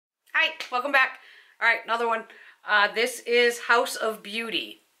Hi, welcome back. All right, another one. This is House of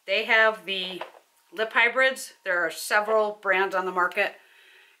Beauty. They have the lip hybrids. There are several brands on the market,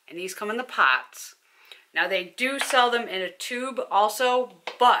 and these come in the pots. Now they do sell them in a tube also,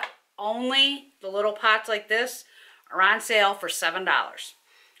 but only the little pots like this are on sale for $7.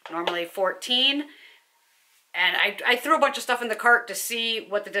 Normally $14. And I threw a bunch of stuff in the cart to see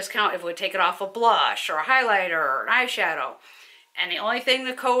what the discount, if it would take it off a blush or a highlighter or an eyeshadow. And the only thing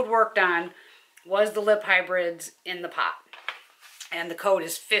the code worked on was the lip hybrids in the pot. And the code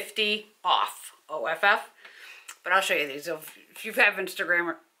is 50 off, OFF. But I'll show you these. If you have Instagram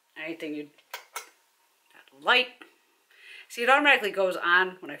or anything, you'd light. See, it automatically goes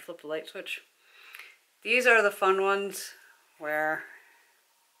on when I flip the light switch. These are the fun ones where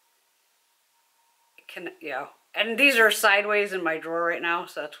it can, you know, and these are sideways in my drawer right now,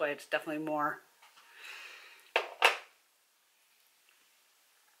 so that's why it's definitely more.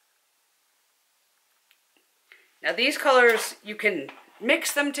 Now these colors, you can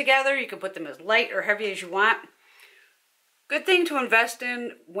mix them together. You can put them as light or heavy as you want. Good thing to invest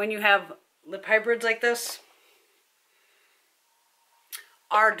in when you have lip hybrids like this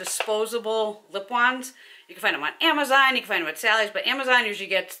are disposable lip wands. You can find them on Amazon, you can find them at Sally's, but Amazon usually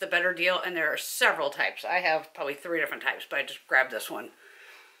gets the better deal, and there are several types. I have probably 3 different types, but I just grabbed this one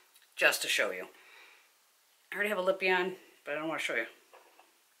just to show you. I already have a lippy on, but I don't want to show you.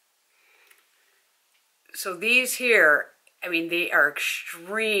 So these here, I mean, they are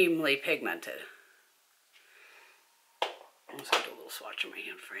extremely pigmented. I'll just do a little swatch in my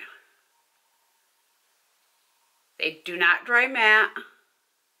hand for you. They do not dry matte.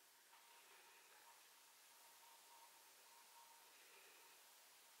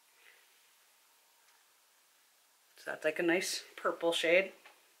 So that's like a nice purple shade.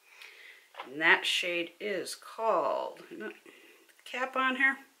 And that shade is called, cap on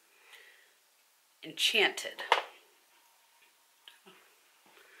here, Enchanted.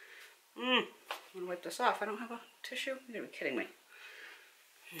 I'm gonna wipe this off. I don't have a tissue. You're gonna be kidding me.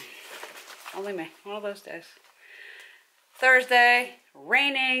 Only me. One of those days. Thursday,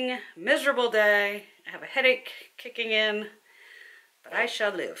 raining, miserable day. I have a headache kicking in, but I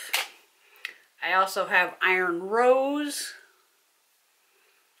shall live. I also have Iron Rose.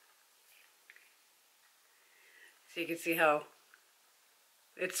 So you can see how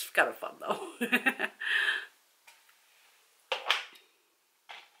it's kind of fun though.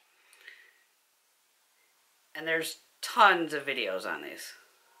 And there's tons of videos on these.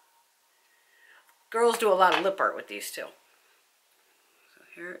 Girls do a lot of lip art with these too. So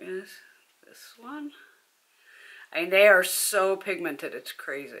here is this one. I mean, they are so pigmented, it's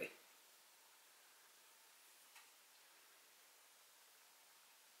crazy.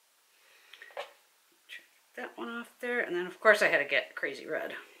 Check that one off there, and then of course I had to get Crazy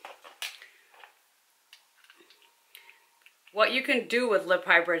Red. What you can do with lip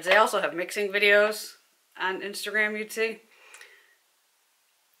hybrids, they also have mixing videos on Instagram, you'd see.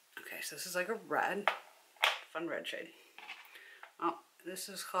 Okay, so this is like a red, fun red shade. Oh, this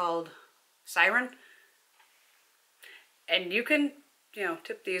is called Siren. And you can, you know,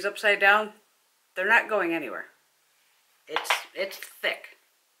 tip these upside down. They're not going anywhere. It's thick.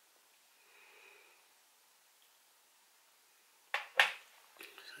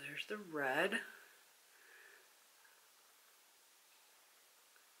 So there's the red.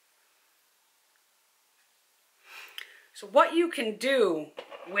 So what you can do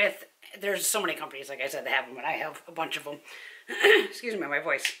with, there's so many companies, like I said, that have them, and I have a bunch of them. Excuse me, my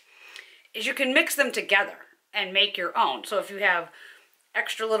voice. Is you can mix them together and make your own. So if you have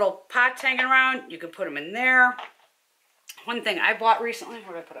extra little pots hanging around, you can put them in there. One thing I bought recently,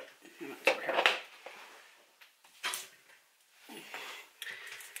 where did I put it? It's over here.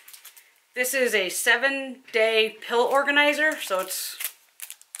 This is a 7-day pill organizer. So it's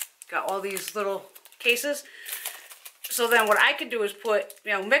got all these little cases. So then what I could do is put,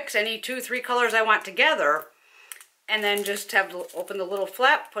 you know, mix any 2-3 colors I want together, and then just have to open the little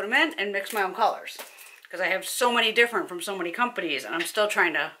flap, put them in, and mix my own colors. Because I have so many different from so many companies, and I'm still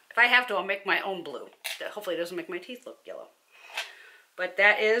trying to, if I have to, I'll make my own blue. That hopefully doesn't make my teeth look yellow. But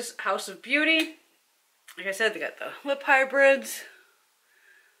that is House of Beauty. Like I said, they got the lip hybrids.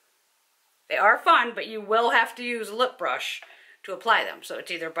 They are fun, but you will have to use a lip brush to apply them. So it's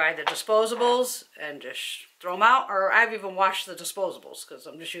either buy the disposables and just throw them out, or I've even washed the disposables because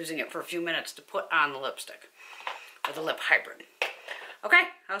I'm just using it for a few minutes to put on the lipstick or the lip hybrid. Okay,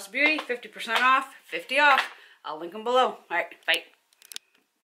 House of Beauty, 50% off, 50 off. I'll link them below. All right, bye.